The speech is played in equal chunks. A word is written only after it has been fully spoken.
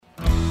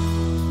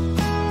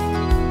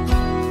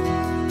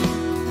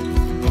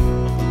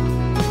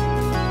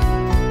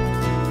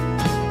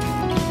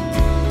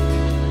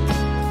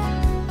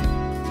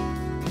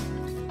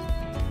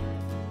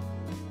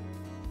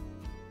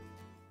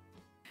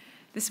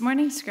This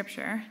morning's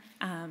scripture,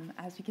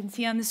 as you can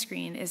see on the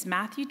screen, is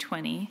Matthew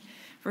 20,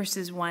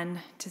 verses 1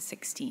 to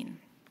 16.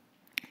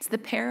 It's the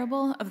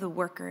parable of the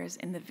workers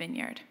in the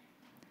vineyard.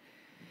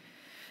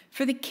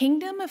 For the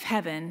kingdom of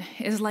heaven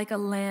is like a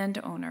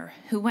landowner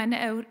who went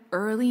out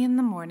early in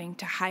the morning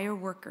to hire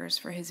workers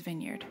for his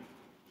vineyard.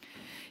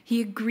 He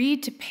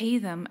agreed to pay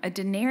them a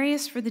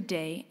denarius for the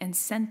day and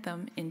sent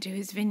them into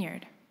his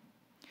vineyard.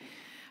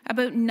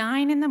 About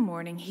 9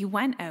 a.m, he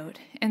went out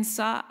and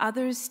saw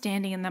others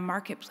standing in the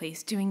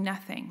marketplace doing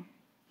nothing.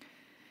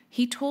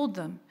 He told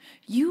them,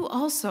 "You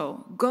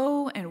also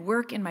go and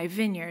work in my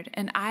vineyard,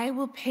 and I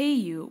will pay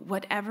you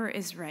whatever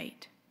is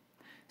right."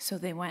 So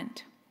they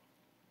went.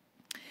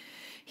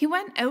 He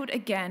went out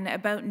again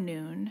about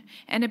noon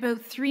and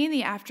about 3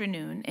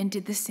 p.m. and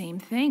did the same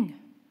thing.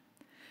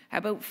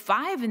 About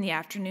 5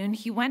 p.m,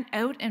 he went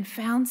out and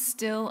found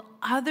still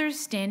others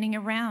standing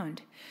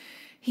around.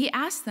 He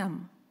asked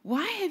them,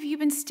 "Why have you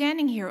been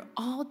standing here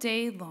all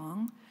day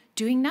long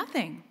doing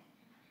nothing?"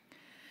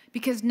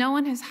 "Because no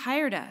one has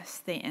hired us,"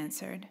 they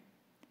answered.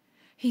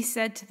 He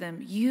said to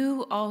them,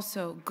 "You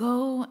also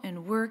go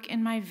and work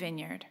in my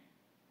vineyard."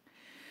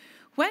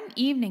 When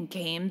evening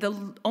came,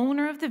 the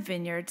owner of the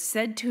vineyard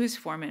said to his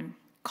foreman,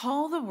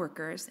 "Call the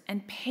workers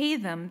and pay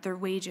them their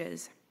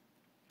wages,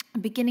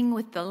 beginning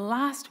with the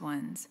last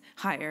ones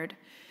hired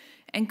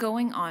and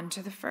going on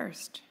to the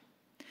first."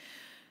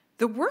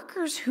 The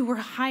workers who were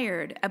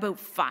hired about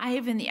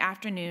 5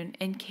 p.m.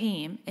 and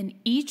came, and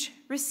each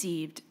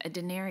received a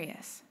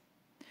denarius.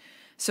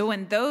 So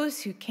when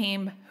those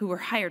who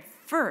were hired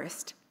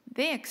first,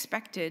 they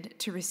expected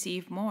to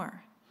receive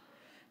more.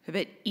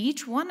 But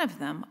each one of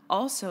them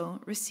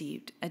also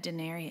received a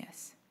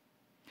denarius.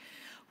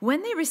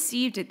 When they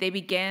received it, they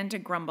began to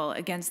grumble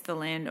against the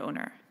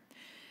landowner.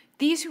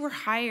 "These who were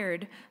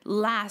hired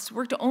last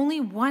worked only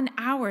 1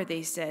 hour,"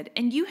 they said,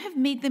 "and you have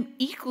made them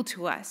equal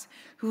to us,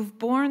 who have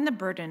borne the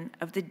burden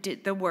of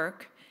the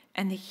work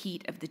and the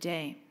heat of the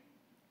day."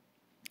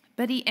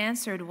 But he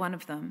answered one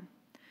of them,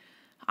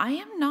 "I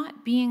am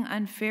not being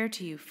unfair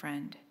to you,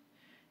 friend.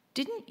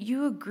 Didn't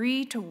you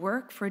agree to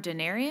work for a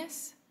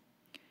denarius?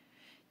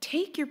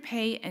 Take your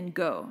pay and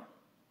go.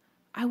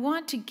 I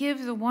want to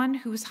give the one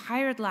who was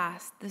hired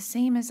last the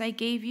same as I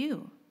gave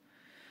you.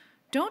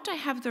 Don't I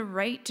have the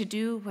right to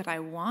do what I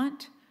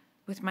want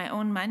with my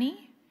own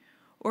money?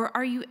 Or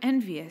are you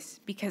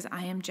envious because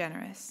I am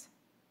generous?"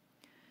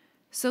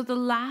 So the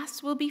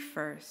last will be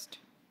first,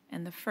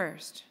 and the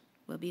first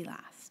will be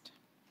last.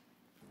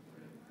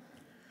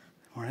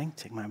 Morning.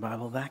 Take my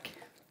Bible back.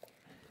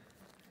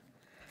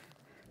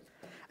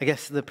 I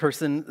guess the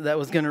person that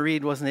was going to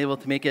read wasn't able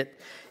to make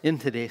it in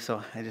today,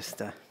 so I just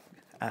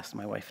asked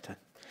my wife to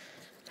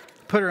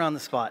put her on the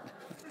spot.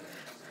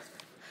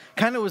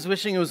 Kind of was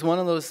wishing it was one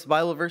of those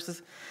Bible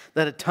verses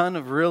that had a ton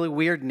of really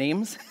weird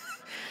names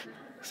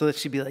so that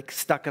she'd be like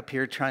stuck up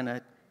here trying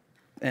to...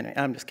 Anyway,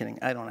 I'm just kidding.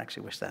 I don't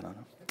actually wish that on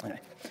her.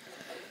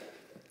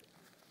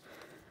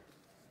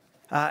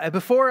 Anyway.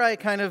 Before I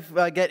kind of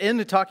get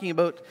into talking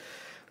about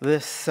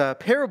this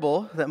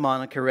parable that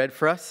Monica read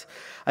for us,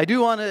 I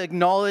do want to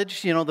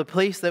acknowledge, the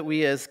place that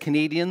we as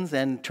Canadians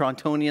and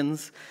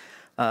Torontonians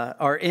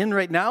are in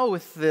right now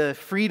with the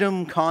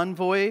Freedom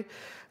Convoy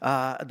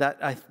that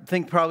I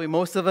think probably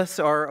most of us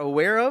are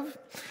aware of.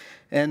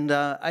 And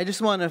I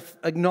just want to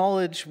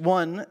acknowledge,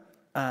 one,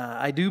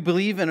 I do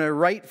believe in a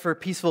right for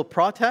peaceful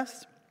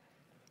protest.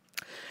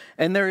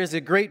 And there is a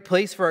great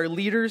place for our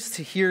leaders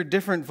to hear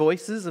different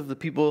voices of the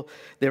people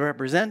they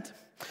represent.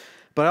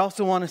 But I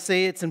also want to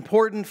say it's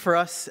important for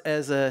us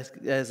as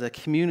a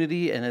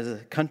community and as a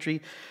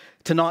country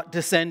to not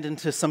descend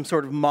into some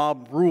sort of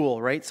mob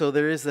rule, right? So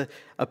there is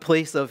a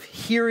place of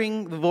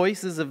hearing the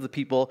voices of the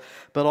people,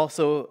 but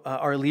also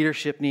our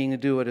leadership needing to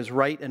do what is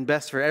right and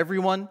best for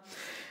everyone.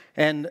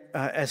 And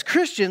as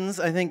Christians,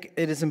 I think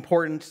it is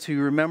important to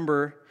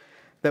remember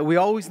that we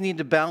always need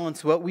to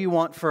balance what we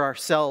want for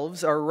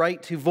ourselves, our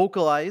right to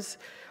vocalize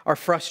our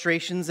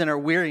frustrations and our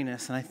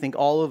weariness. And I think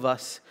all of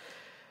us,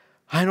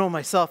 I know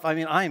myself,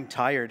 I'm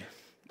tired.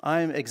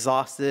 I'm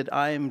exhausted.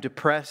 I'm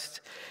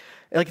depressed.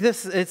 Like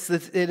this,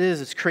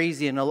 it's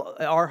crazy. And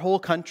our whole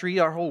country,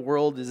 our whole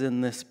world is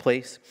in this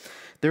place.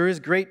 There is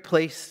great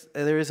place,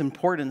 there is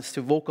importance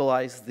to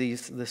vocalize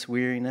this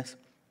weariness.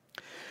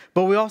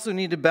 But we also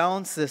need to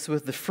balance this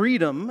with the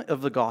freedom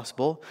of the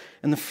gospel.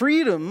 And the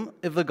freedom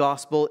of the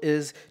gospel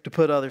is to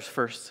put others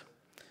first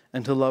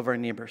and to love our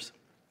neighbors.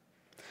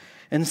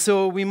 And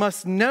so we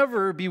must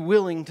never be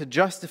willing to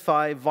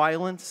justify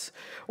violence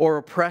or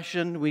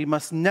oppression. We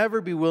must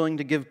never be willing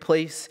to give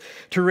place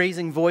to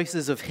raising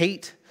voices of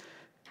hate,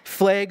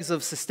 flags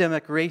of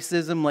systemic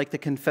racism like the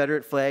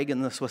Confederate flag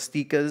and the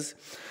swastikas.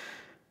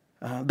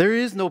 There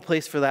is no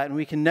place for that, and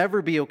we can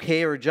never be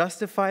okay or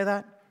justify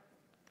that.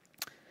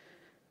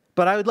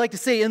 But I would like to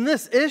say in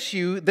this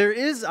issue,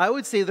 I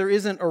would say there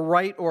isn't a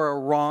right or a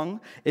wrong.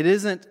 It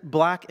isn't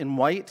black and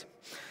white.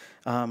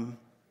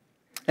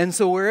 And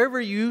so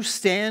wherever you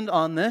stand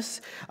on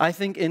this, I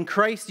think in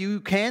Christ you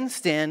can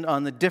stand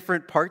on the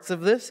different parts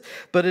of this,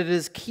 but it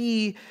is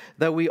key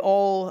that we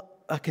all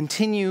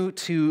continue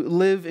to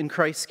live in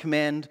Christ's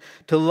command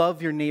to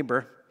love your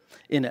neighbor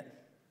in it,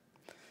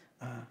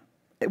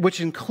 which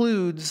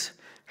includes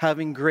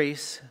having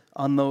grace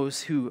on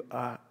those who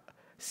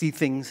see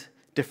things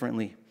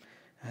differently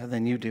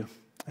than you do.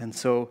 And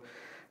so,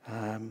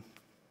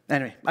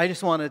 anyway, I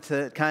just wanted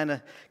to kind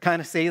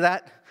of say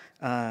that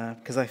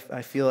because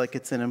I feel like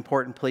it's an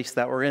important place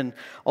that we're in,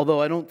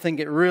 although I don't think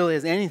it really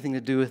has anything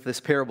to do with this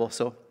parable.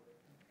 So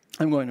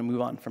I'm going to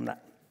move on from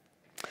that.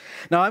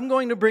 Now, I'm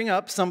going to bring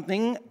up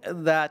something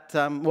that,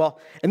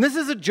 and this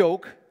is a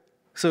joke,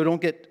 so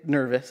don't get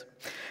nervous,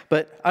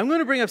 but I'm going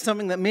to bring up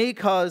something that may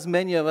cause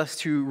many of us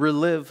to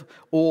relive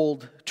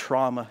old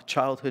trauma,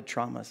 childhood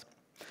traumas.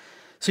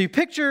 So you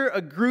picture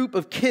a group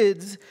of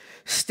kids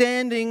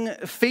standing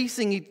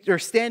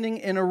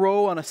in a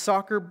row on a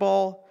soccer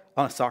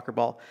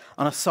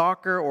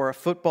or a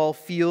football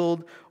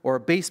field or a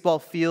baseball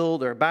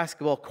field or a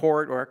basketball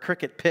court or a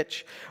cricket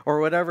pitch or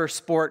whatever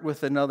sport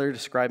with another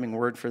describing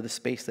word for the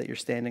space that you're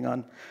standing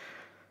on.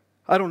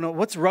 I don't know,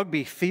 what's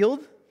rugby?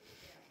 Field?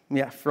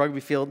 Yeah,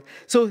 rugby field.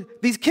 So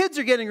these kids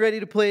are getting ready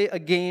to play a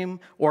game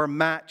or a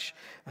match,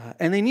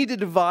 and they need to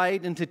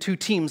divide into two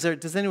teams.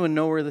 Does anyone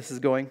know where this is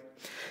going?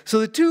 So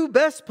the two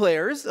best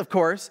players, of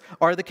course,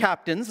 are the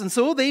captains, and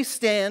so they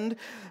stand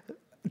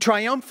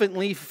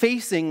triumphantly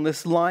facing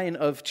this line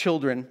of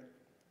children.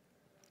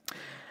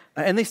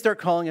 And they start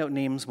calling out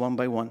names one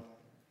by one.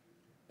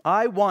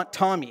 I want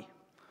Tommy.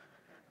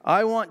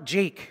 I want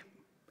Jake,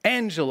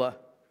 Angela,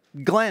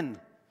 Glenn.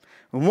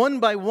 One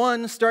by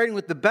one, starting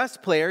with the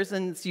best players,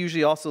 and it's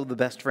usually also the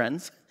best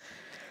friends,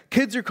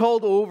 kids are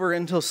called over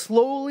until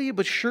slowly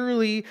but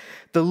surely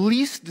the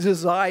least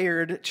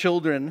desired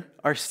children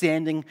are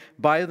standing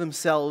by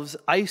themselves,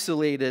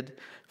 isolated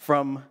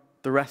from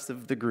the rest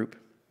of the group.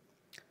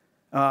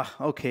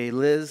 Okay,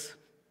 Liz,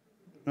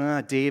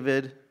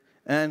 David,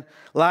 and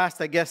last,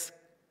 I guess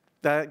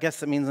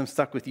that means I'm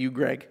stuck with you,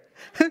 Greg.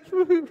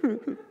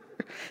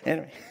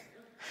 Anyway,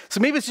 so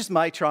maybe it's just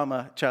my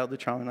childhood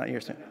trauma, not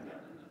yours.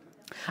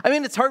 I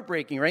mean, it's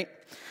heartbreaking, right?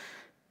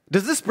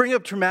 Does this bring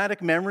up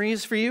traumatic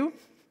memories for you?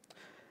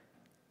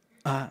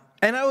 If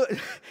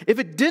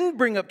it didn't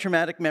bring up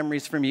traumatic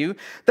memories from you,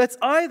 that's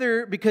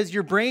either because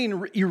your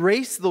brain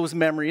erased those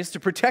memories to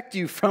protect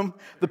you from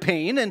the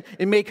pain, and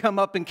it may come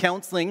up in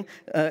counseling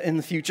in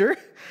the future,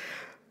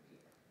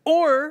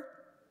 or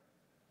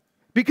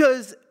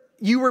because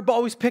you were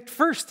always picked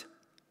first.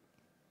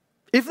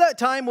 If that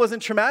time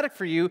wasn't traumatic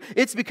for you,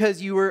 it's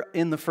because you were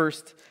in the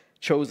first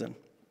chosen.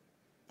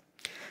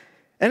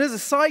 And as a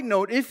side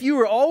note, if you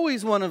were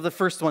always one of the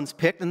first ones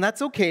picked, and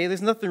that's okay,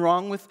 there's nothing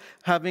wrong with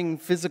having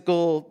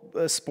physical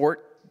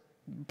sport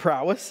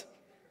prowess.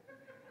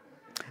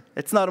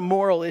 It's not a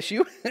moral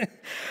issue.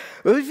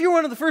 But if you're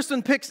one of the first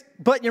one picked,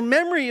 but your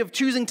memory of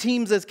choosing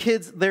teams as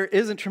kids there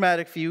isn't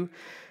traumatic for you,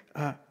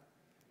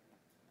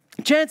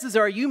 chances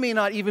are you may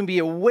not even be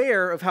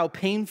aware of how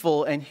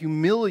painful and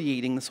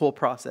humiliating this whole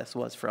process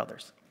was for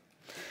others.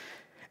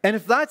 And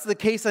if that's the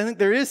case, I think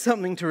there is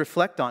something to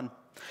reflect on.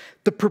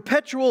 The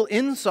perpetual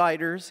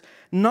insiders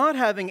not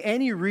having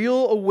any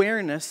real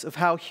awareness of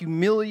how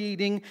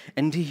humiliating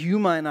and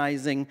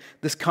dehumanizing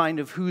this kind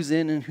of who's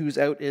in and who's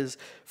out is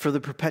for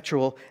the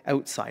perpetual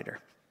outsider.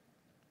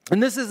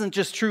 And this isn't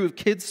just true of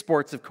kids'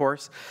 sports, of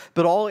course,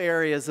 but all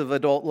areas of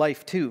adult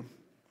life too.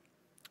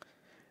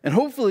 And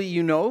hopefully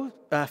you know,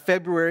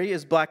 February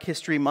is Black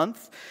History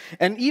Month,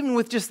 and even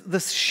with just the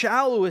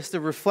shallowest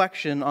of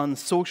reflection on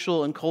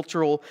social and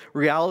cultural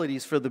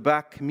realities for the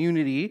Black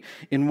community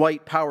in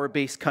white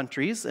power-based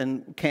countries,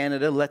 and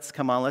Canada, let's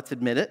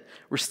admit it,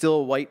 we're still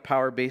a white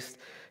power-based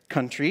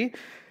country,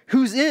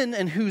 who's in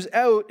and who's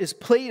out is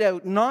played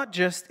out not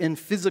just in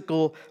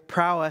physical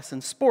prowess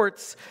and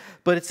sports,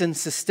 but it's in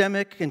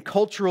systemic and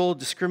cultural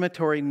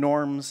discriminatory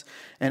norms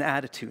and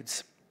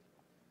attitudes.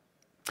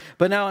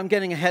 But now I'm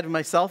getting ahead of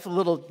myself, a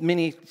little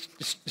mini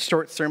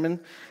short sermon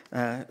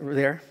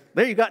there.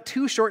 There you got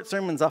 2 short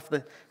sermons off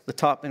the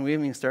top, and we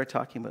haven't even started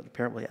talking about the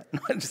parable yet. No,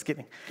 I'm just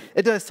kidding.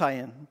 It does tie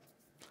in.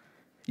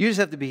 You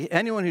just have to be,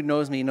 anyone who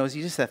knows me knows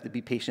you just have to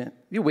be patient.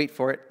 You wait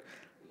for it.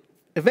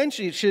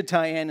 Eventually it should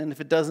tie in, and if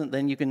it doesn't,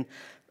 then you can,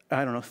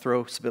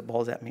 throw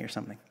spitballs at me or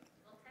something.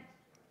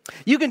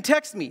 You can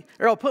text me,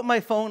 or I'll put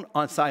my phone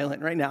on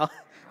silent right now.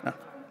 No.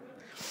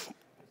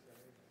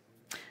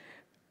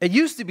 It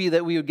used to be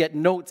that we would get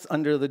notes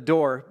under the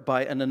door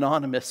by an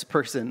anonymous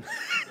person.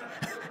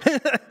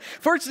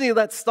 Fortunately,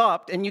 that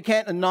stopped, and you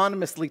can't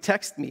anonymously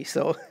text me,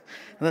 so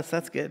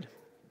that's good.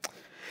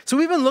 So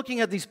we've been looking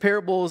at these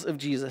parables of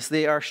Jesus.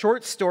 They are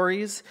short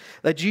stories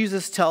that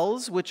Jesus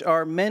tells, which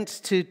are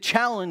meant to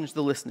challenge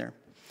the listener.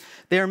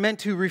 They are meant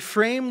to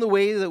reframe the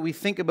way that we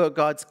think about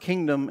God's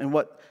kingdom and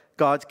what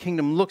God's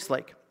kingdom looks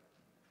like.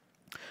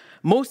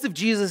 Most of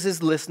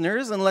Jesus'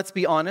 listeners, and let's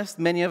be honest,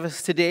 many of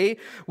us today,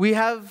 we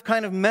have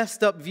kind of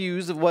messed up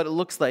views of what it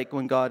looks like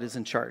when God is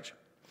in charge.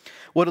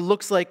 What it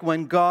looks like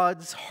when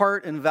God's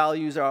heart and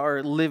values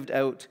are lived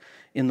out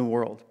in the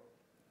world.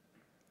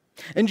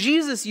 And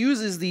Jesus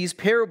uses these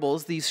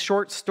parables, these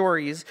short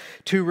stories,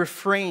 to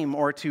reframe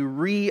or to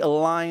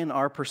realign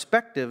our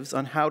perspectives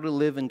on how to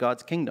live in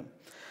God's kingdom.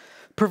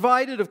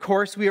 Provided, of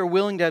course, we are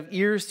willing to have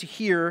ears to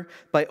hear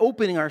by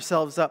opening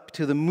ourselves up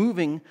to the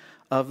moving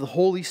of the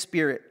Holy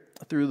Spirit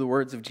through the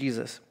words of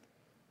Jesus.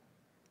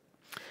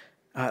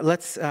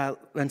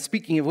 And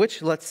speaking of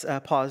which, let's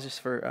pause just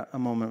for a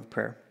moment of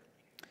prayer.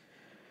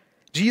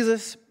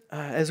 Jesus,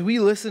 as we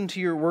listen to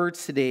your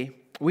words today,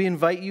 we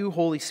invite you,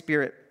 Holy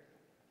Spirit,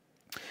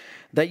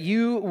 that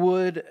you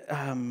would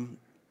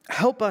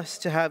help us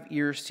to have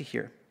ears to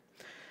hear.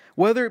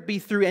 Whether it be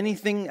through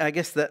anything, I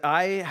guess, that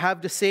I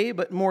have to say,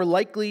 but more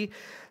likely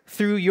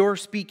through your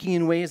speaking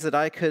in ways that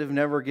I could have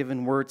never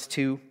given words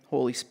to,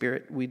 Holy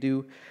Spirit. We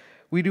do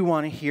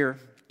want to hear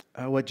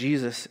what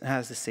Jesus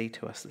has to say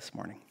to us this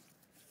morning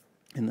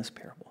in this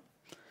parable.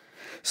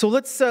 So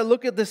let's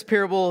look at this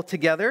parable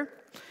together.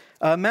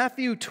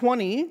 Matthew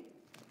 20,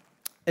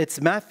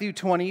 it's Matthew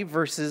 20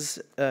 verses,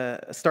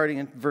 starting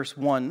in verse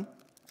 1.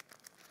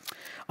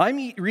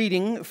 I'm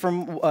reading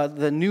from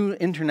the New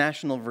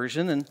International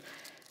Version,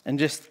 and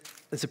just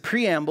as a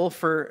preamble,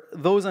 for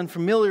those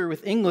unfamiliar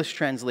with English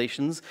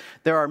translations,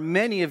 there are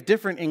many of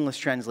different English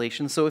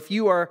translations. So if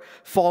you are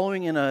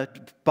following in a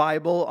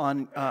Bible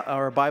on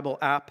our Bible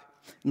app,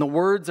 and the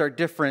words are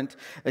different,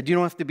 you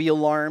don't have to be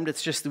alarmed.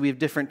 It's just that we have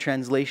different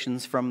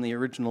translations from the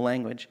original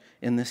language,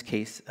 in this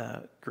case,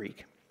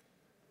 Greek.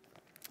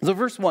 So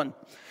verse 1.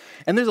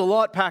 And there's a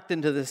lot packed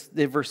into this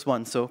verse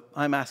 1, so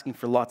I'm asking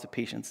for lots of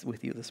patience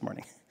with you this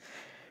morning.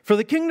 For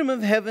the kingdom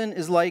of heaven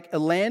is like a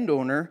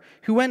landowner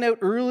who went out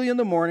early in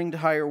the morning to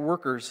hire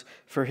workers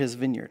for his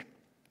vineyard.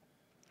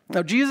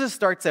 Now, Jesus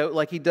starts out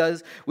like he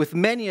does with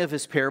many of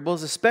his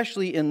parables,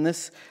 especially in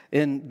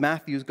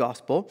Matthew's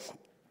gospel.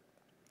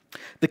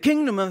 The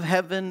kingdom of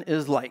heaven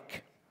is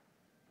like.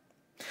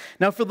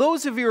 Now, for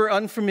those of you who are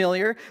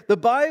unfamiliar, the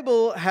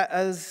Bible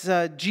has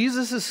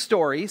Jesus'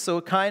 story,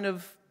 so kind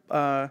of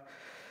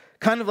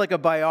like a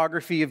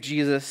biography of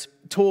Jesus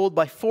told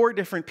by 4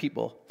 different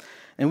people.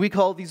 And we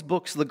call these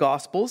books the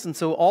Gospels. And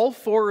so all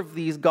 4 of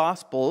these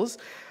Gospels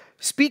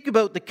speak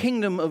about the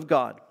kingdom of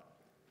God.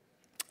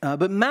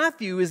 But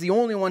Matthew is the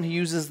only one who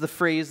uses the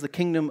phrase, the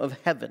kingdom of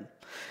heaven.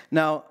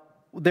 Now,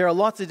 there are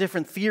lots of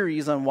different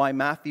theories on why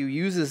Matthew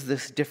uses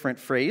this different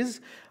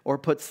phrase or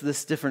puts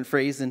this different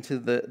phrase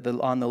into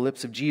on the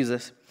lips of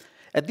Jesus.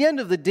 At the end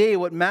of the day,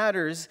 what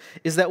matters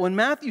is that when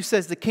Matthew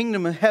says the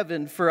kingdom of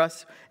heaven for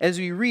us as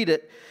we read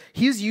it,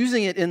 he's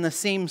using it in the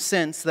same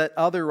sense that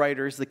other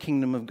writers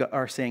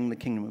are saying the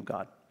kingdom of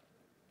God.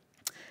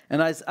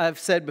 And as I've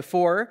said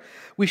before,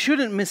 we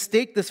shouldn't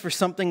mistake this for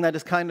something that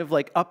is kind of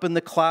like up in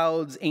the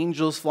clouds,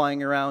 angels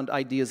flying around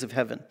ideas of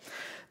heaven.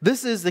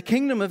 This is the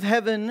kingdom of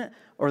heaven,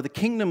 or the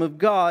kingdom of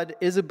God,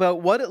 is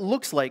about what it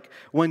looks like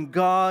when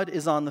God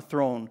is on the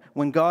throne,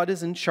 when God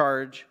is in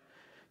charge.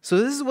 So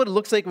this is what it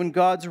looks like when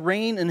God's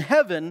reign in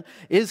heaven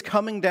is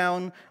coming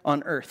down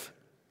on earth.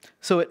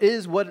 So it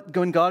is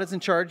when God is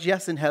in charge,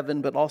 yes, in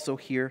heaven, but also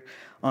here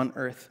on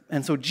earth.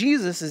 And so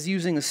Jesus is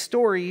using a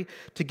story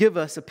to give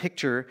us a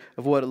picture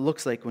of what it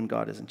looks like when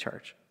God is in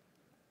charge.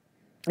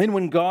 And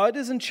when God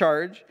is in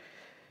charge,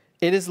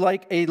 it is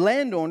like a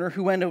landowner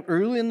who went out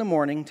early in the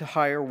morning to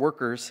hire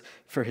workers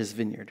for his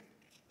vineyard.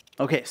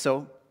 Okay,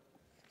 so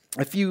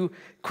a few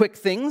quick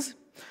things.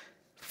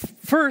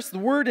 First, the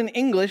word in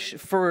English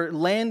for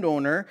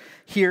landowner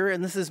here,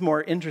 and this is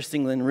more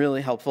interesting than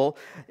really helpful,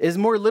 is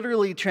more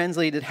literally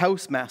translated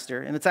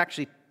housemaster, and it's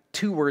actually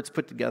 2 words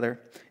put together.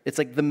 It's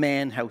like the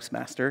man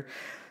housemaster.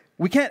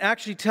 We can't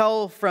actually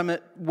tell from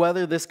it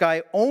whether this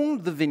guy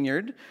owned the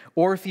vineyard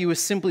or if he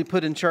was simply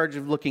put in charge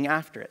of looking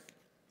after it.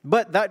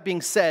 But that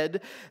being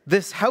said,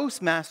 this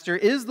housemaster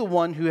is the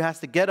one who has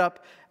to get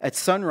up at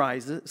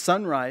sunrise,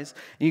 and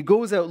he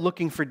goes out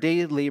looking for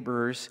day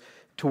laborers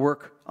to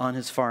work on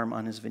his farm,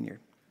 on his vineyard.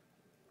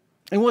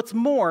 And what's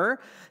more,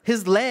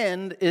 his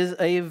land is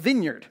a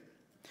vineyard.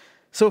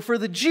 So for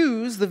the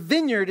Jews, the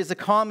vineyard is a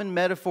common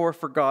metaphor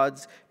for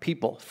God's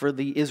people, for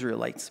the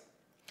Israelites.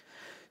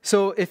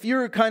 So if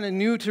you're kind of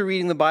new to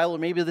reading the Bible, or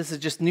maybe this is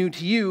just new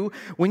to you,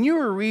 when you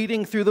are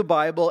reading through the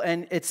Bible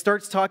and it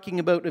starts talking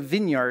about a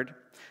vineyard,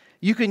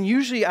 you can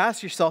usually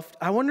ask yourself,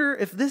 I wonder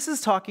if this is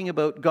talking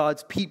about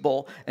God's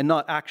people and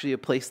not actually a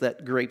place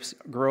that grapes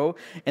grow.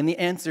 And the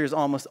answer is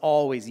almost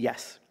always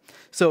yes.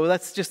 So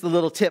that's just a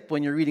little tip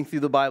when you're reading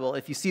through the Bible.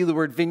 If you see the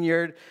word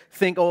vineyard,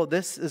 think,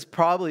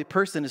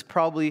 person is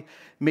probably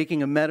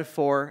making a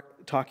metaphor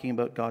talking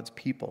about God's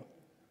people.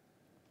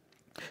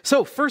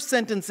 So, first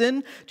sentence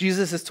in,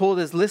 Jesus has told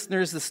his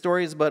listeners the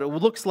stories about what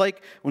it looks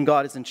like when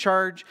God is in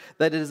charge,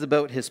 that it is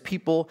about his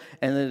people,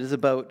 and that it is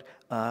about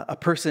a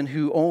person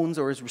who owns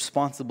or is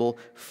responsible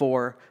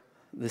for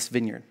this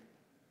vineyard.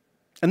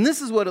 And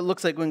this is what it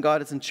looks like when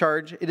God is in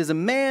charge. It is a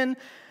man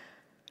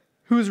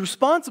who is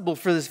responsible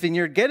for this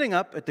vineyard getting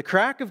up at the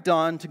crack of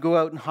dawn to go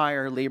out and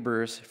hire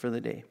laborers for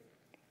the day.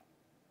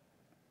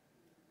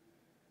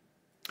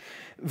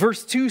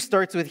 Verse 2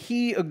 starts with,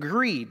 he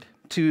agreed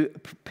to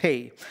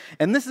pay.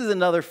 And this is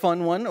another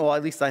fun one, or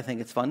at least I think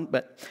it's fun,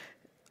 but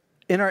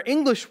In our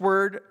English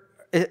word,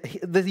 the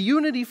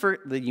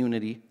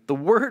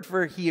word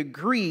for he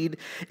agreed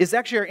is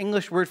actually our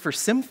English word for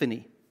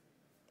symphony.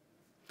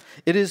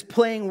 It is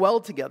playing well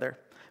together,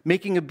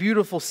 making a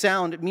beautiful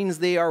sound. It means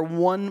they are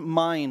one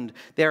mind.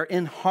 They are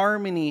in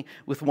harmony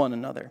with one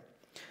another.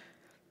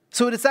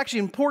 So it's actually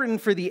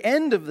important for the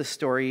end of the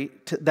story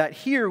that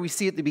here we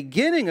see at the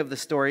beginning of the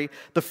story,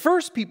 the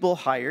first people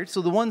hired,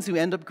 so the ones who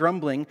end up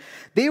grumbling,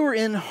 they were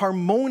in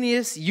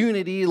harmonious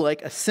unity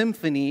like a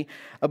symphony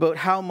about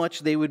how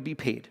much they would be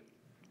paid,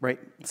 right?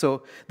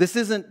 So this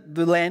isn't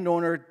the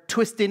landowner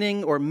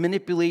twisting or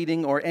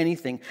manipulating or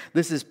anything.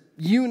 This is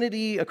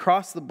unity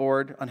across the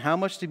board on how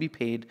much to be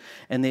paid,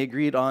 and they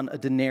agreed on a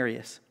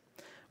denarius,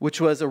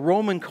 which was a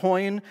Roman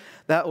coin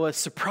that was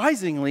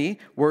surprisingly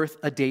worth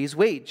a day's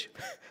wage.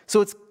 So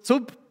it's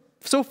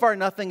so far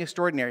nothing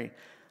extraordinary.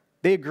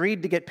 They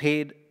agreed to get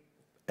paid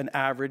an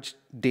average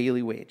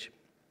daily wage.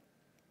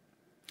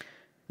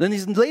 Then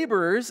these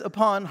laborers,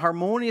 upon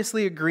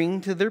harmoniously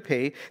agreeing to their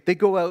pay, they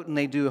go out and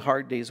they do a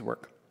hard day's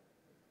work.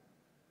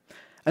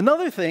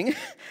 Another thing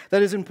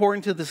that is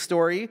important to the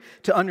story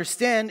to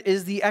understand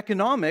is the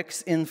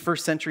economics in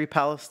first century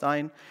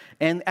Palestine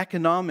and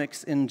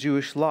economics in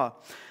Jewish law.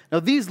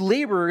 Now, these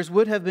laborers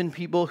would have been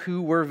people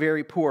who were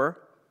very poor.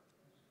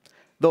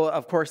 Though,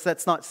 of course,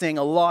 that's not saying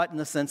a lot in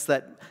the sense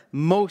that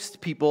most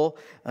people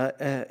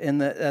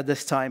at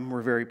this time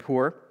were very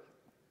poor.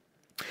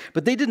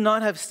 But they did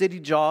not have steady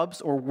jobs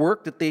or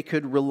work that they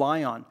could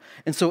rely on.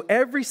 And so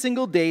every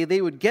single day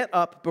they would get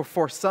up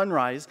before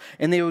sunrise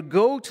and they would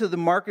go to the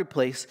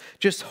marketplace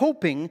just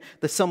hoping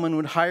that someone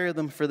would hire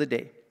them for the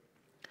day.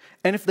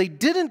 And if they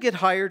didn't get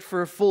hired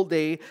for a full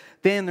day,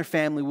 then their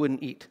family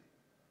wouldn't eat.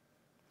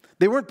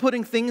 They weren't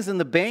putting things in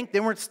the bank.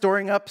 They weren't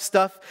storing up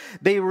stuff.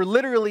 They were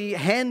literally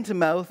hand to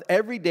mouth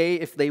every day.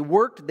 If they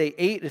worked, they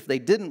ate. If they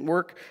didn't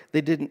work,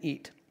 they didn't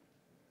eat.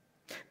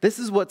 This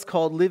is what's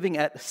called living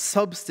at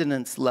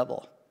subsistence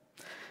level.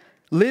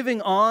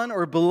 Living on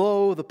or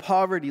below the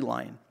poverty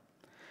line.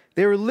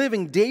 They were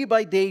living day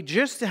by day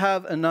just to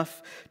have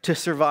enough to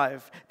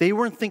survive. They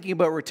weren't thinking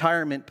about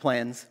retirement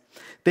plans.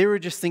 They were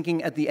just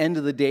thinking, at the end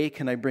of the day,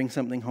 can I bring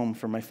something home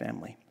for my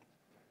family?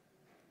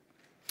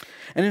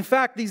 And in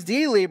fact, these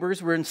day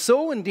laborers were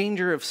so in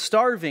danger of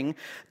starving,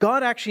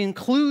 God actually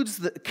includes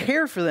the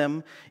care for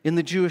them in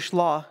the Jewish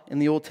law in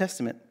the Old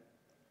Testament.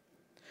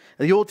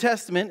 The Old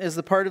Testament is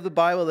the part of the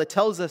Bible that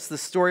tells us the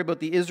story about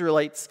the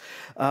Israelites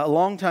a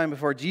long time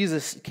before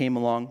Jesus came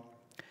along.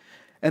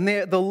 And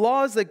the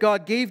laws that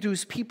God gave to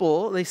his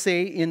people, they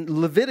say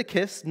in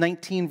Leviticus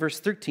 19, verse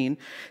 13, it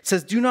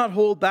says, do not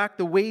hold back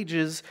the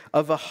wages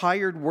of a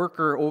hired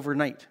worker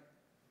overnight.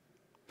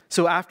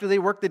 So after they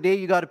work the day,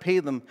 you got to pay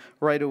them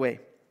right away.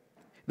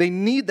 They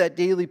need that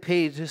daily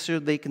pay just so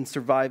they can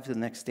survive the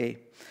next day.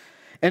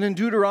 And in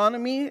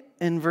Deuteronomy,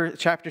 in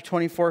chapter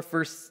 24,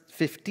 verse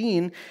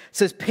 15, it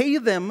says, pay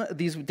them,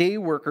 these day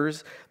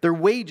workers, their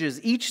wages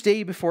each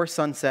day before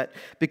sunset,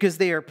 because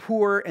they are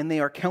poor and they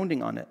are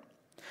counting on it.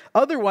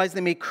 Otherwise,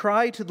 they may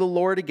cry to the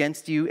Lord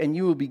against you, and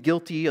you will be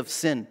guilty of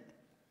sin.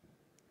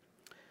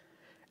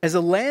 As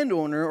a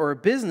landowner or a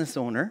business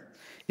owner,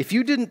 if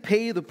you didn't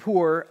pay the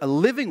poor a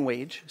living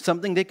wage,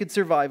 something they could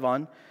survive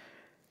on,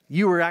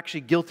 you were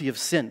actually guilty of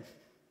sin.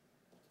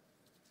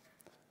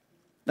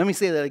 Let me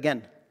say that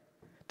again.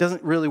 It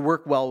doesn't really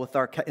work well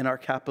in our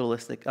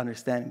capitalistic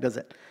understanding, does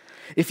it?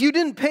 If you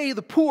didn't pay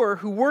the poor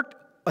who worked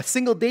a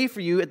single day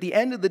for you, at the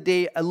end of the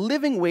day, a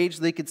living wage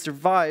they could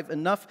survive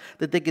enough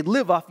that they could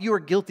live off, you are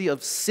guilty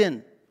of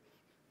sin.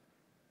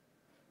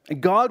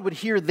 And God would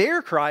hear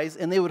their cries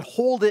and they would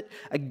hold it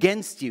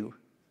against you.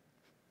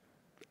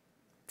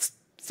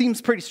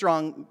 Seems pretty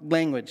strong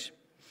language.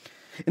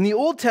 In the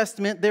Old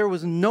Testament, there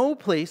was no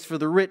place for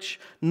the rich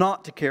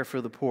not to care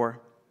for the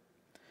poor.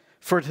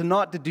 For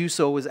not to do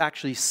so was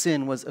actually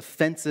sin, was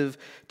offensive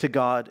to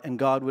God, and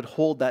God would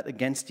hold that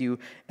against you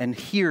and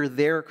hear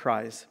their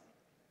cries.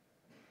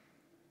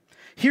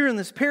 Here in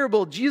this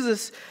parable,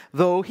 Jesus,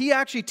 though, he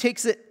actually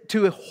takes it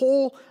to a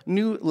whole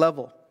new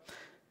level.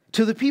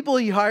 To the people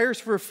he hires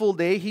for a full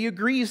day, he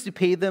agrees to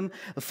pay them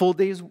a full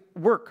day's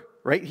work,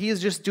 right? He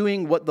is just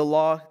doing what the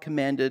law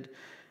commanded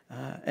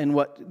and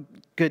what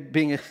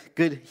being a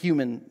good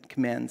human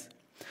commands.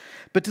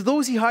 But to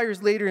those he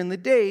hires later in the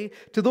day,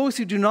 to those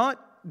who do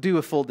not do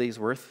a full day's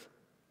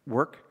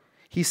work,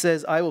 he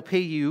says, I will pay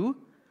you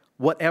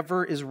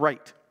whatever is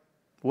right.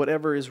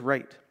 Whatever is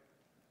right.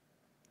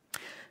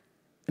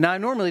 Now, I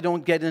normally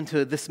don't get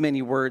into this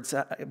many words,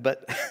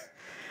 but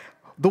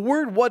the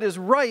word what is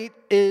right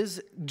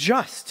is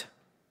just.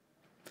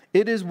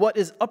 It is what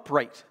is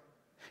upright.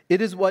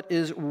 It is what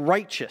is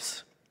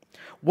righteous.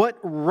 What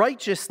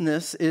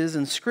righteousness is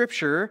in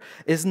Scripture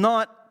is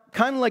not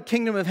kind of like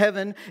kingdom of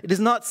heaven. It is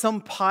not some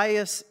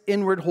pious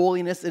inward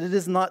holiness. It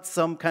is not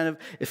some kind of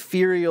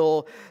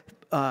ethereal,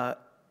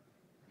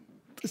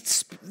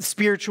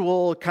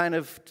 spiritual kind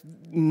of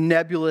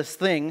nebulous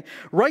thing.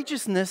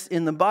 Righteousness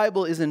in the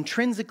Bible is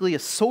intrinsically a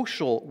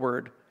social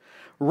word.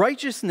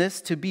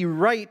 Righteousness, to be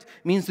right,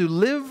 means to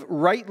live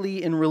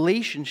rightly in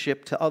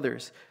relationship to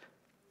others.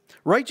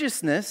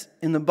 Righteousness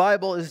in the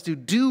Bible is to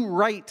do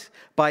right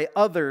by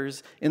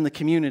others in the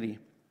community.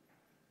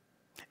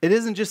 It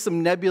isn't just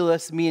some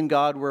nebulous, me and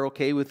God, we're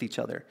okay with each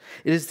other.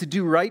 It is to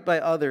do right by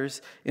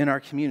others in our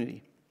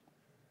community.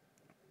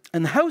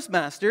 And the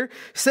housemaster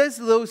says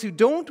to those who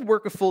don't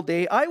work a full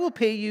day, I will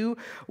pay you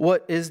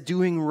what is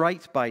doing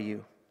right by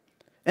you.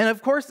 And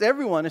of course,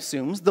 everyone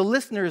assumes, the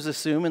listeners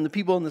assume, and the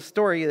people in the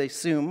story, they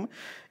assume,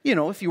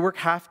 if you work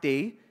half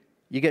day,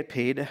 you get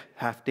paid a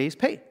half day's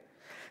pay.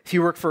 If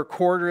you work for a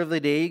quarter of the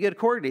day, you get a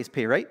quarter day's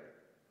pay, right?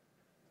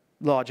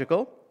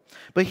 Logical.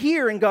 But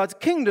here in God's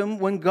kingdom,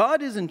 when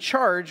God is in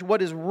charge,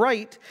 what is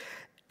right,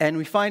 and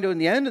we find out in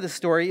the end of the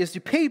story, is to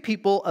pay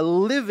people a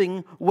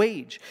living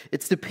wage.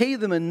 It's to pay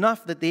them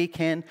enough that they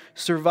can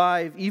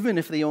survive, even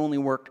if they only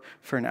worked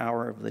for an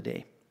hour of the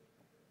day.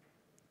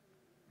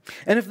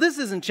 And if this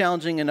isn't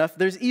challenging enough,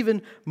 there's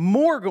even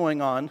more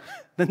going on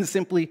than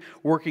simply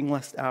working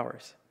less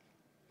hours.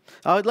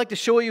 I would like to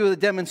show you a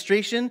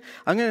demonstration.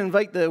 I'm going to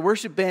invite the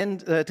worship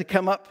band to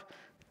come up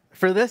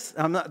for this.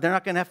 They're not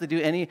going to have to do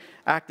any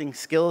acting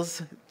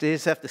skills. They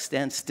just have to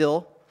stand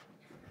still,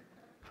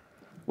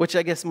 which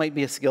I guess might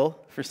be a skill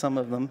for some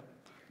of them.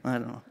 I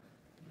don't know.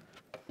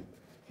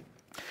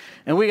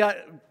 And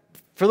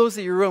for those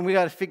of you in the room, we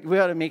got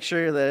to make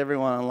sure that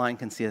everyone online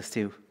can see us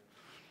too.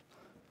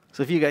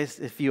 So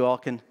if you all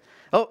can.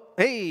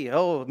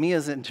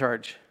 Mia's in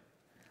charge.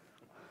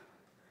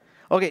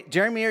 Okay,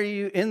 Jeremy, are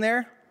you in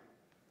there?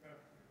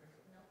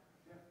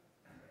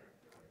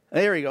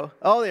 There we go.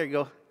 Oh, there you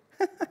go.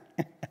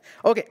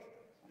 Okay.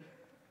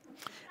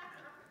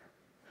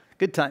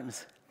 Good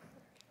times.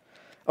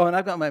 Oh, and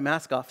I've got my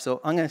mask off,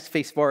 so I'm going to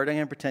face forward. I'm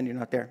going to pretend you're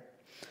not there.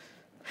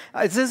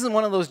 This isn't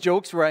one of those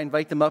jokes where I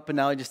invite them up and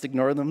now I just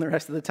ignore them the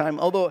rest of the time.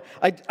 Although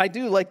I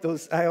do like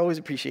those. I always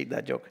appreciate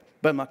that joke,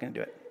 but I'm not going to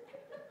do it.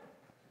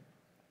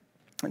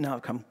 Now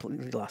I've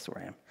completely lost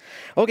where I am.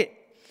 Okay.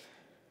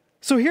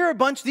 So here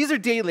are these are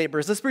day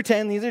laborers. Let's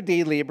pretend these are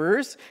day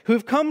laborers who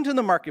have come to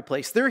the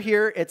marketplace. They're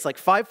here. It's like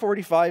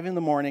 5:45 in the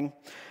morning,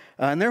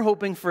 and they're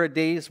hoping for a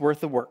day's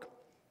worth of work.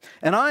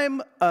 And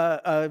I'm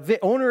a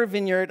owner of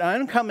vineyard, and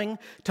I'm coming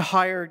to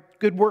hire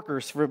good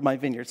workers for my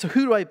vineyard. So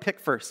who do I pick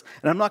first?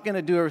 And I'm not going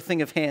to do a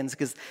thing of hands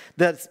because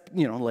that's,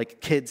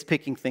 like kids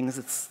picking things.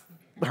 It's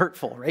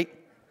hurtful, right?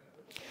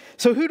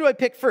 So who do I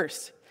pick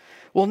first?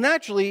 Well,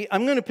 naturally,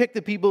 I'm going to pick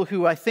the people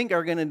who I think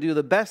are going to do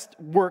the best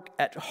work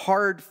at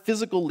hard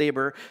physical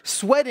labor,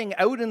 sweating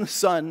out in the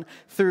sun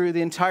through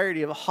the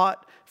entirety of a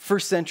hot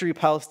first century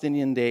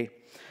Palestinian day.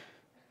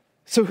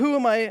 So who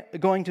am I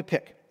going to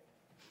pick?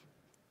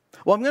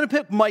 Well, I'm going to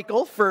pick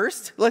Michael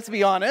first, let's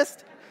be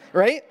honest,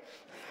 right?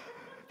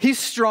 He's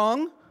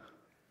strong,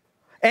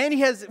 and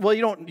he has,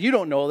 you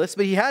don't know this,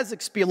 but he has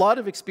a lot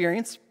of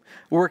experience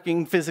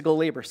working physical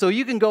labor. So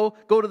you can go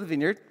to the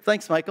vineyard.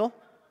 Thanks, Michael.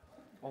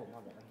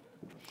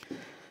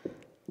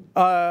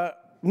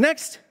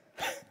 Next,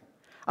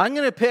 I'm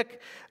going to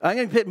pick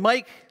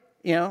Mike,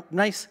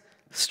 nice,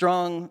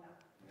 strong,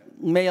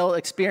 male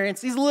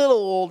experience. He's a little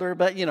older,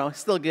 but,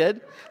 still good.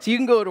 So you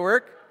can go to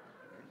work.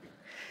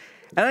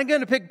 And I'm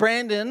going to pick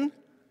Brandon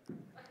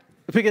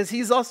because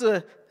he's also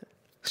a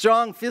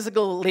strong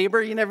physical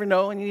labor. You never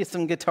know when you need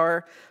some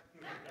guitar.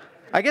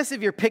 I guess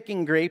if you're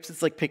picking grapes,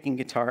 it's like picking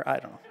guitar. I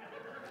don't know.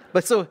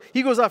 But so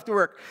he goes off to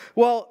work.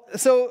 Well,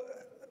 so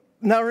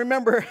now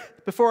remember,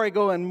 before I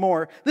go in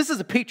more, this is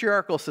a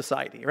patriarchal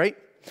society, right?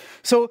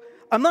 So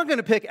I'm not going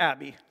to pick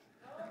Abby.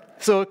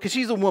 Because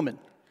she's a woman.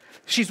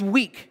 She's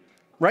weak,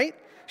 right?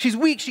 She's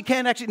weak. She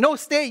can't actually, no,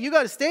 stay. You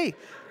got to stay.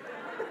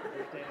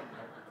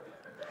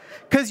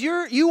 Because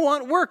you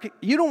want work.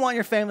 You don't want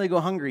your family to go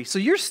hungry. So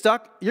you're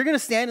stuck. You're going to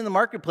stand in the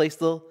marketplace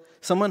till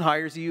someone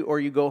hires you or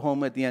you go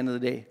home at the end of the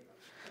day.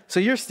 So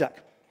you're stuck.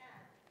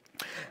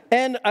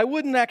 And I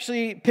wouldn't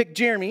actually pick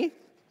Jeremy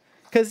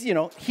because,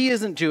 he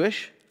isn't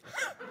Jewish.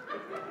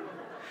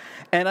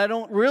 And I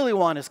don't really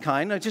want his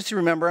kind. Just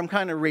remember, I'm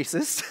kind of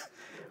racist,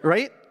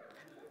 right?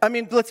 I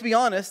mean, let's be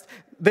honest.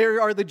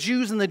 There are the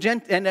Jews and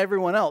and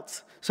everyone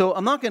else. So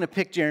I'm not going to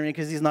pick Jeremy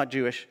because he's not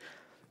Jewish.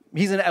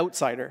 He's an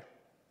outsider.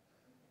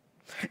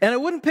 And I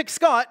wouldn't pick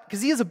Scott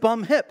because he has a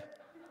bum hip,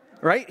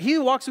 right? He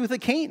walks with a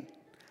cane.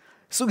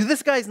 So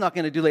this guy's not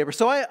going to do labor.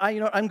 So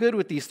I'm good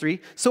with these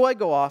three. So I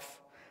go off,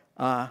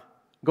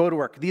 go to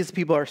work. These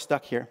people are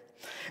stuck here.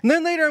 And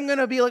then later I'm going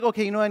to be like,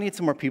 okay, I need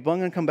some more people. I'm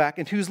going to come back.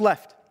 And who's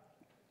left?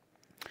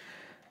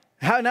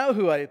 Now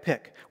who I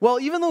pick? Well,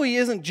 even though he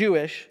isn't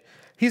Jewish,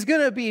 he's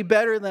going to be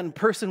better than a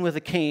person with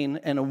a cane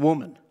and a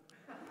woman.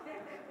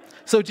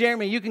 So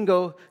Jeremy, you can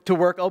go to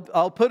work.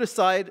 I'll put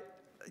aside,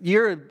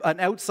 you're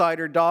an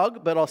outsider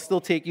dog, but I'll still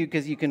take you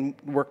because you can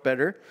work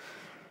better.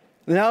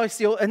 And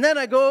then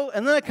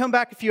I come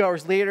back a few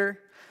hours later,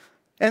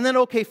 and then,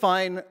 okay,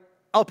 fine,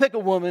 I'll pick a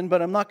woman,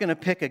 but I'm not going to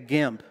pick a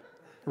gimp,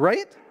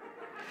 right?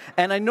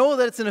 And I know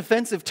that it's an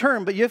offensive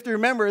term, but you have to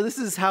remember, this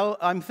is how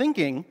I'm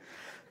thinking.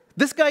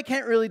 This guy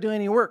can't really do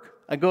any work.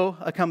 I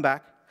come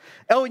back.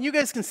 Oh, and you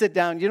guys can sit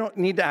down. You don't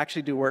need to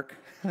actually do work.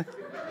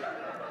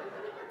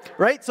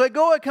 Right? So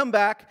I come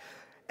back,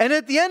 and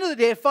at the end of the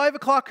day, at 5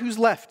 o'clock, who's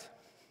left?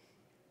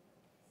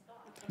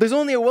 There's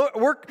only a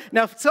work.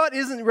 Now, Scott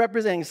isn't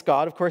representing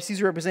Scott. Of course,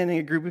 he's representing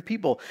a group of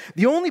people.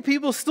 The only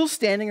people still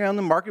standing around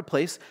the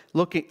marketplace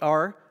looking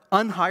are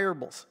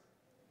unhirables,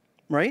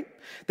 right?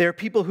 They are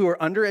people who are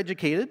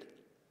undereducated,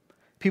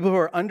 people who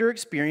are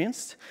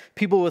underexperienced,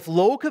 people with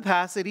low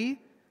capacity,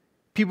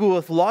 people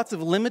with lots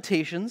of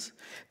limitations.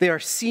 They are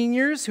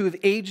seniors who have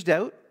aged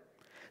out.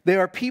 They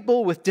are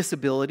people with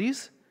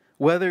disabilities,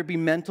 whether it be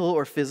mental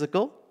or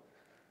physical.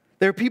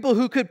 There are people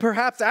who could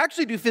perhaps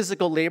actually do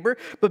physical labor,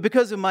 but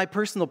because of my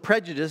personal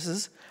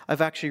prejudices, I've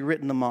actually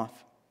written them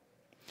off.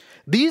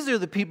 These are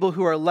the people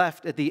who are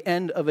left at the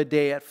end of a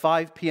day at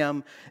 5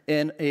 p.m.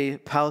 in a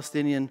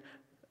Palestinian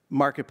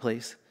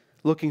marketplace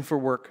looking for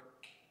work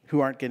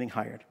who aren't getting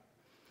hired.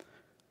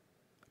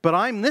 But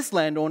I'm this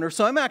landowner,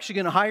 so I'm actually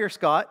going to hire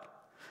Scott.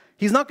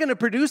 He's not going to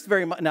produce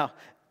very much. Now,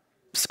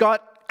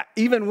 Scott,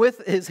 even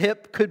with his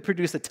hip, could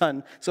produce a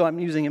ton, so I'm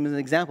using him as an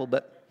example,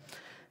 but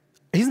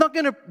he's not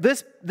going to,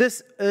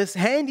 this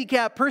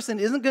handicapped person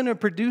isn't going to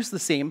produce the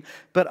same,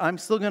 but I'm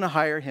still going to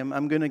hire him.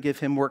 I'm going to give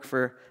him work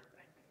for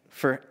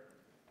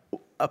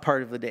a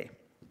part of the day.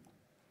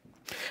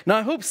 Now,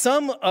 I hope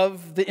some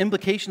of the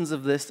implications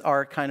of this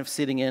are kind of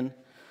sitting in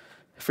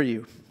for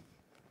you.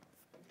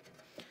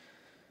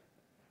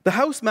 The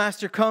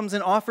housemaster comes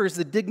and offers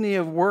the dignity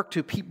of work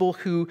to people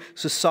who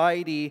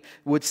society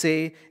would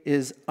say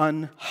is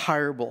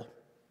unhireable.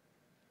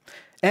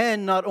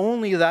 And not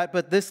only that,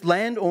 but this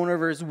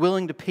landowner is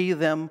willing to pay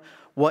them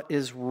what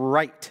is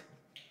right.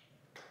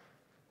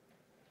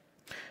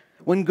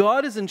 When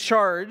God is in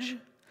charge,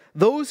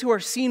 those who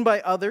are seen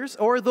by others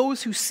or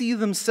those who see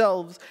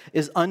themselves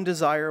as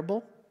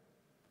undesirable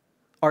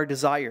are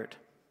desired.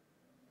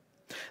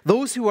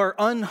 Those who are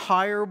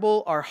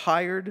unhireable are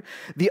hired.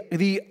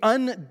 The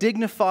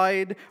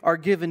undignified are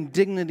given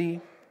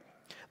dignity.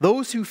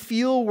 Those who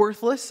feel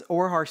worthless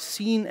or are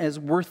seen as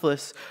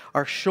worthless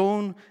are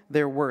shown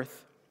their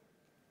worth.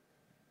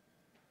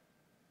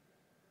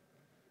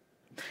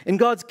 In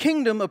God's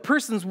kingdom, a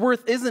person's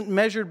worth isn't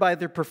measured by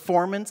their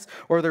performance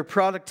or their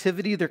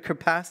productivity, their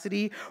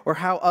capacity, or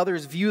how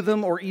others view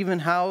them, or even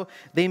how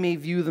they may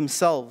view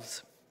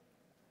themselves.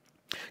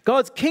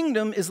 God's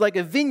kingdom is like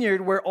a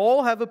vineyard where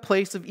all have a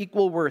place of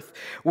equal worth,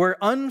 where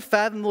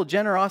unfathomable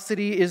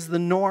generosity is the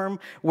norm,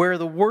 where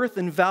the worth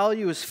and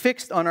value is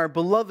fixed on our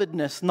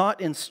belovedness, not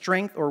in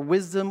strength or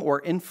wisdom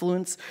or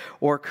influence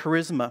or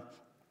charisma.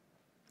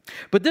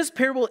 But this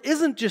parable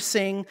isn't just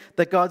saying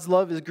that God's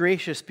love is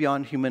gracious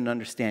beyond human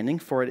understanding,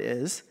 for it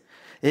is.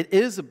 It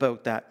is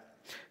about that.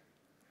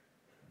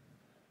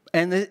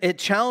 And it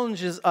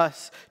challenges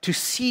us to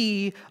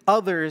see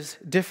others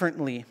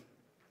differently.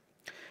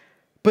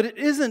 But it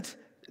isn't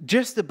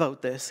just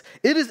about this.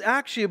 It is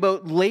actually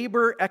about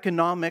labor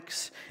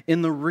economics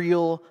in the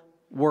real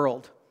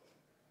world.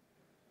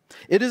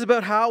 It is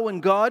about how when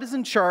God is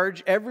in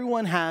charge,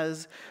 everyone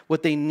has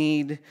what they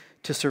need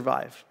to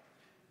survive.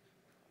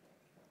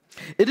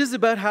 It is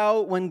about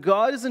how when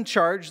God is in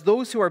charge,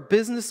 those who are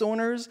business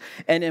owners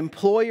and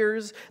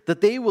employers,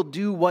 that they will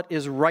do what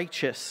is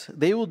righteous.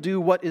 They will do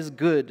what is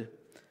good.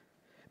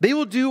 They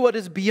will do what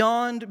is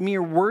beyond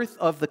mere worth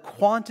of the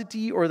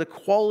quantity or the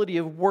quality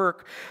of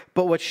work,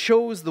 but what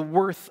shows the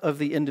worth of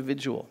the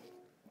individual.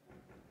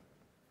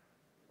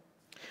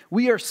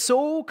 We are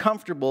so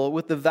comfortable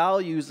with the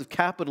values of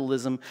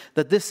capitalism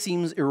that this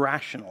seems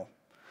irrational,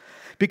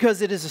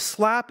 because it is a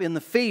slap in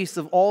the face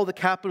of all that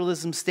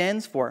capitalism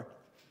stands for.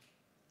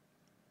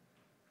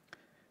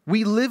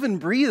 We live and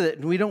breathe it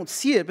and we don't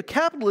see it, but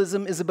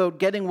capitalism is about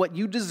getting what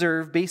you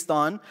deserve based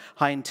on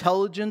high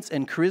intelligence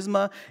and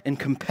charisma and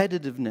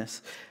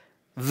competitiveness.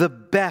 The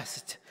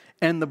best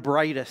and the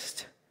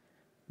brightest,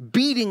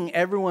 beating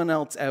everyone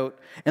else out.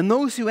 And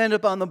those who end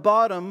up on the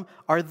bottom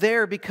are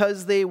there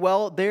because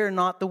they're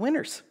not the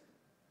winners.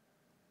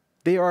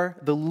 They are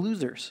the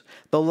losers,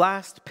 the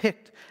last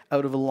picked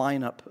out of a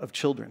lineup of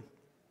children.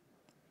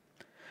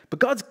 But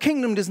God's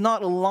kingdom does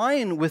not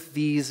align with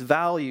these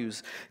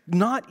values,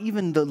 not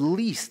even the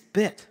least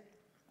bit.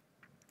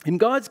 In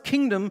God's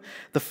kingdom,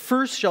 the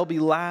first shall be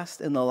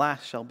last and the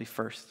last shall be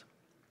first.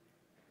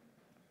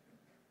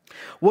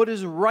 What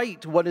is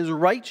right, what is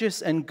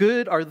righteous and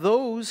good are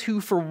those who,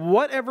 for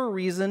whatever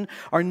reason,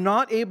 are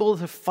not able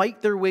to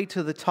fight their way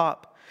to the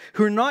top,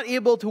 who are not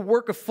able to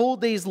work a full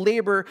day's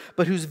labor,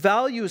 but whose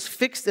value is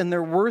fixed in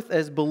their worth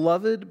as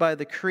beloved by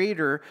the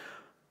Creator.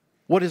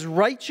 What is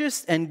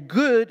righteous and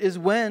good is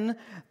when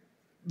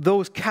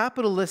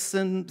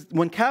capitalism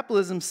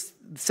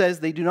says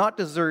they do not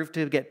deserve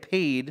to get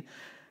paid.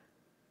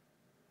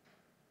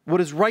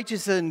 What is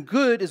righteous and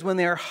good is when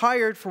they are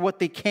hired for what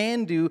they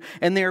can do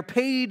and they are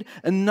paid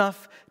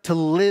enough to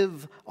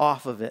live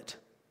off of it.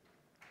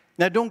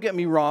 Now, don't get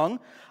me wrong.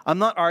 I'm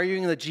not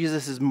arguing that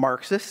Jesus is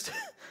Marxist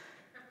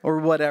or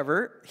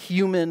whatever.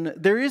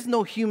 There is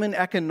no human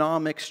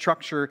economic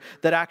structure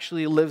that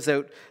actually lives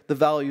out the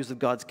values of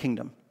God's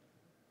kingdom.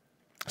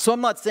 So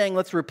I'm not saying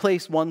let's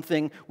replace one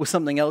thing with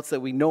something else that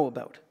we know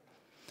about.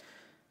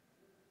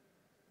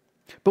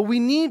 But we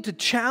need to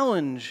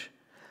challenge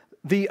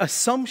the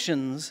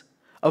assumptions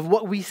of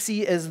what we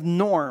see as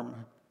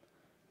norm.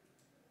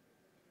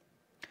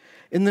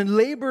 In the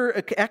labor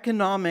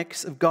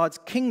economics of God's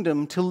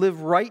kingdom, to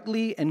live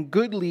rightly and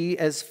goodly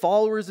as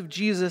followers of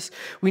Jesus,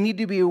 we need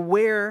to be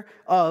aware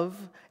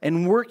of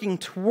and working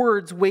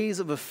towards ways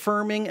of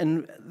affirming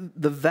and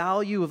the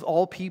value of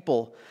all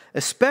people,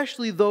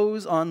 especially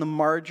those on the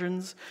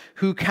margins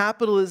who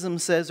capitalism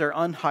says are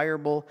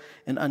unhireable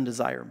and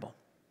undesirable.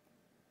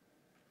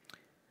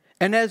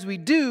 And as we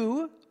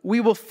do, we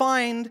will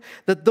find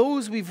that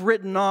those we've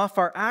written off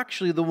are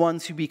actually the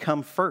ones who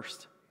become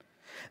first.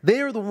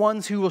 They are the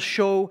ones who will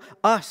show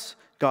us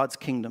God's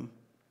kingdom.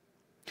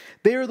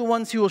 They are the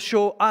ones who will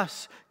show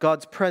us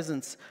God's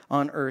presence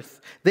on earth.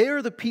 They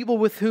are the people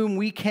with whom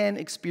we can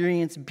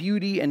experience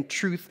beauty and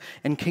truth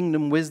and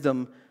kingdom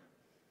wisdom.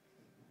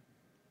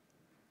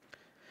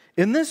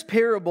 In this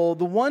parable,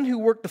 the one who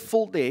worked the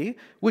full day,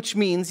 which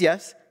means,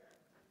 yes,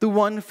 the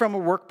one from a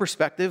work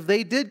perspective,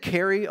 they did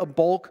carry a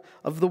bulk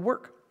of the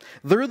work.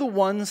 They're the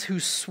ones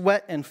whose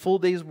sweat and full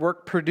day's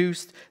work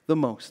produced the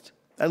most,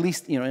 at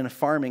least, in a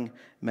farming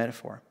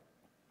metaphor.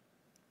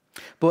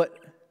 But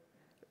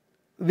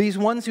these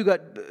ones who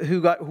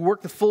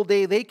worked the full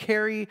day, they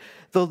carry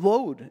the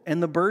load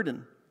and the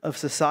burden of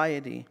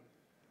society.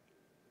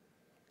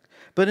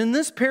 But in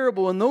this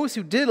parable, and those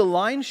who did a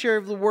lion's share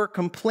of the work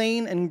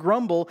complain and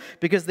grumble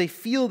because they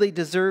feel they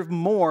deserve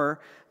more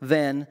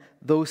than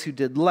those who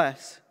did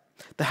less,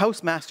 the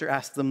housemaster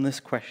asked them this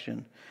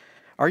question: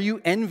 "Are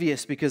you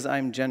envious because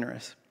I'm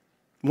generous?"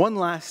 One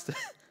last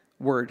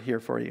word here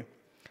for you.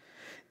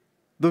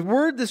 The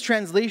word this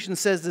translation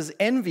says is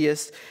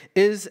envious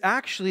is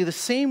actually the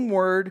same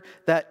word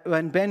that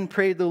when Ben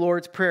prayed the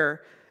Lord's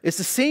Prayer, it's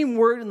the same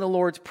word in the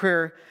Lord's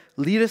Prayer,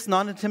 lead us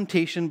not into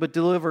temptation, but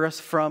deliver us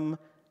from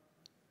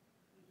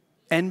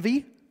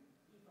envy?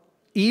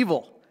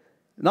 Evil.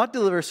 Not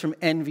deliver us from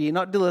envy,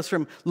 not deliver us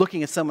from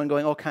looking at someone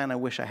going, oh, kind of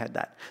wish I had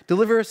that.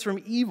 Deliver us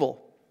from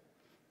evil.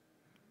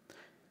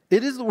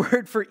 It is the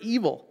word for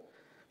evil.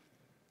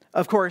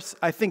 Of course,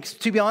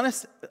 to be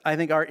honest, I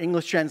think our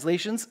English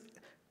translations,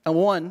 and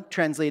one,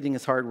 translating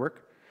is hard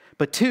work.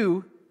 But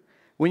two,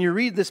 when you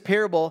read this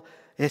parable,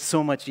 it's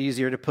so much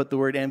easier to put the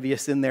word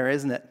envious in there,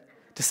 isn't it?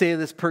 To say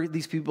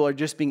these people are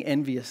just being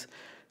envious,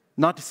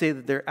 not to say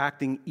that they're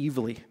acting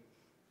evilly.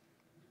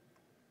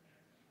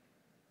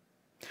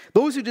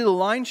 Those who do the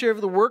lion's share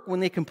of the work, when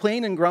they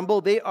complain and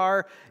grumble, they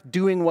are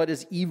doing what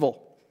is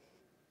evil.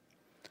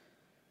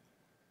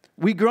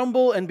 We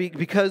grumble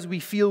because we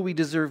feel we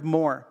deserve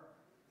more.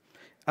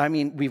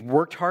 We've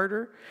worked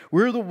harder.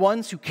 We're the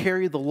ones who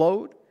carry the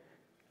load.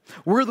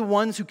 We're the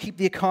ones who keep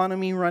the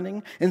economy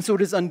running. And so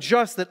it is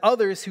unjust that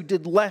others who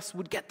did less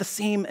would get the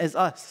same as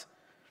us.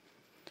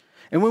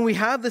 And when we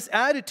have this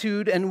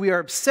attitude and we are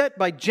upset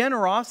by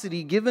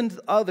generosity given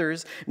to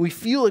others, we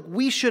feel like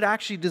we should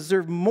actually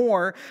deserve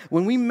more,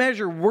 when we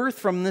measure worth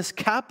from this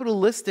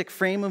capitalistic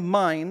frame of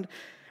mind,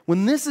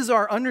 when this is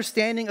our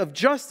understanding of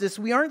justice,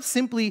 we aren't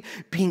simply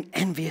being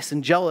envious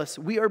and jealous.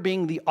 We are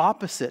being the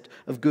opposite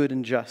of good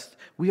and just.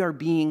 We are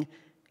being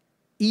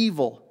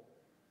evil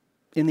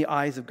in the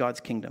eyes of God's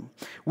kingdom.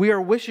 We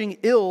are wishing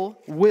ill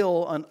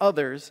will on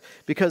others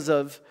because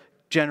of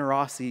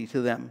generosity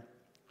to them.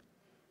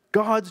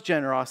 God's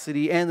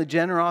generosity and the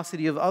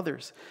generosity of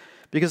others,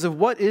 because of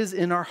what is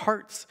in our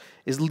hearts,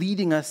 is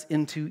leading us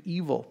into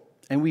evil,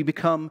 and we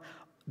become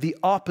the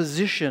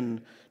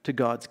opposition to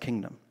God's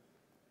kingdom.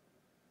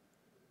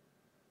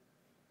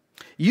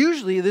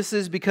 Usually this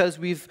is because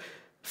we've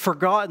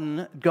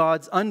forgotten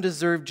God's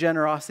undeserved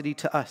generosity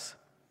to us.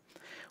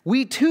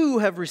 We too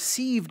have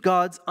received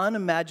God's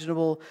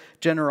unimaginable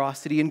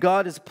generosity, and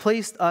God has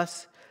placed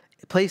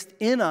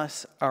in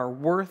us our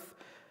worth.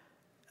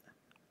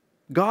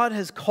 God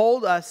has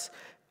called us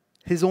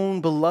his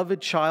own beloved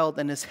child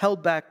and has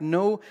held back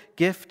no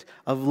gift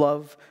of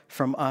love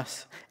from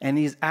us. And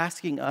he's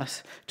asking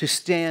us to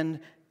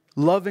stand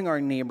loving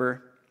our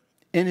neighbor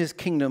in his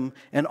kingdom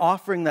and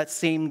offering that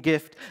same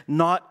gift,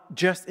 not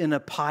just in a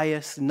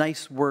pious,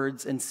 nice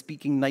words and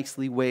speaking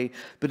nicely way,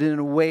 but in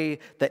a way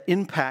that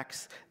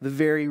impacts the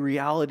very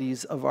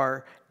realities of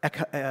our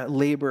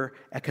labor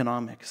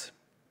economics.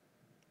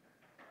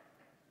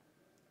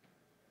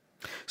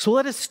 So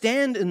let us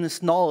stand in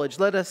this knowledge.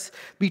 Let us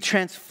be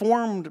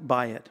transformed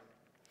by it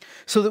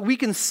so that we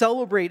can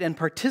celebrate and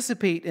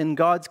participate in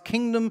God's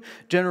kingdom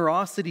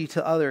generosity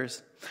to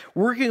others,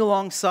 working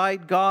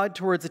alongside God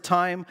towards a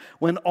time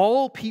when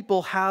all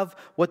people have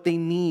what they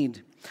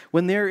need,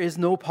 when there is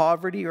no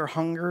poverty or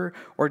hunger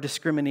or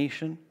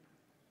discrimination.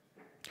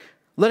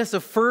 Let us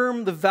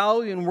affirm the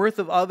value and worth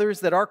of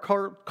others that our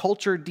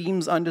culture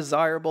deems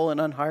undesirable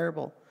and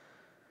unhireable.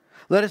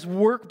 Let us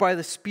work by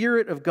the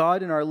Spirit of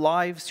God in our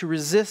lives to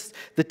resist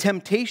the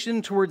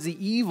temptation towards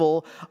the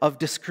evil of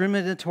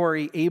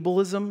discriminatory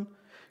ableism,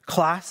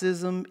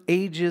 classism,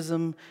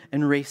 ageism,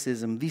 and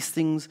racism. These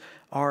things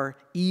are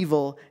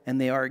evil and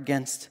they are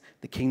against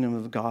the kingdom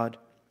of God.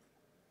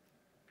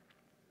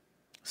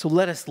 So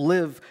let us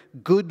live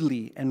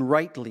goodly and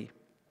rightly.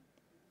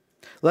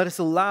 Let us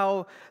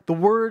allow the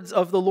words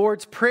of the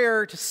Lord's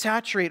Prayer to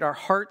saturate our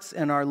hearts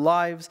and our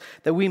lives,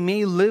 that we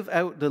may live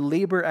out the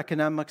labor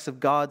economics of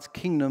God's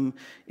kingdom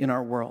in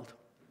our world.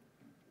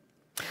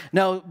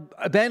 Now,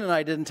 Ben and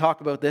I didn't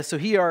talk about this, so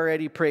he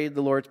already prayed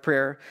the Lord's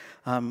Prayer,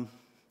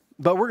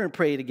 but we're going to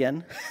pray it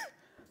again.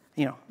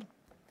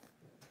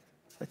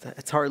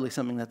 It's hardly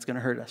something that's going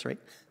to hurt us, right?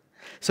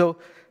 So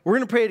we're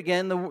going to pray it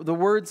again. The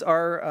words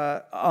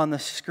are on the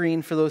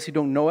screen for those who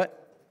don't know it,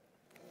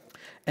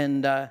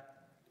 and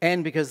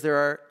because there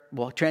are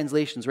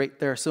translations, right?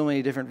 There are so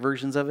many different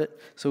versions of it,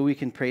 so we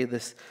can pray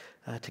this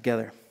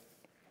together.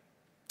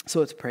 So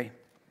let's pray.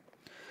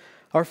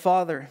 Our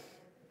Father,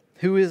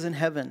 who is in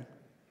heaven,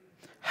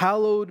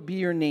 hallowed be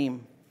your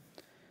name.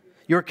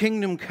 Your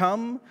kingdom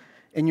come,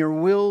 and your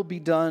will be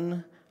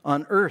done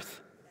on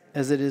earth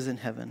as it is in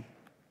heaven.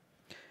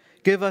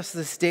 Give us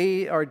this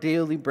day our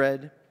daily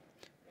bread,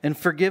 and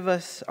forgive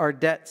us our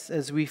debts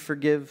as we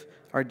forgive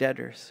our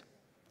debtors.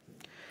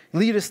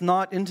 Lead us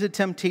not into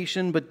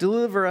temptation, but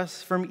deliver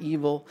us from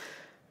evil.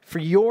 For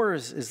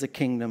yours is the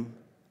kingdom,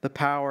 the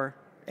power,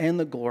 and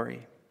the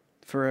glory,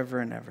 forever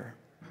and ever.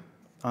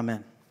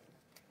 Amen.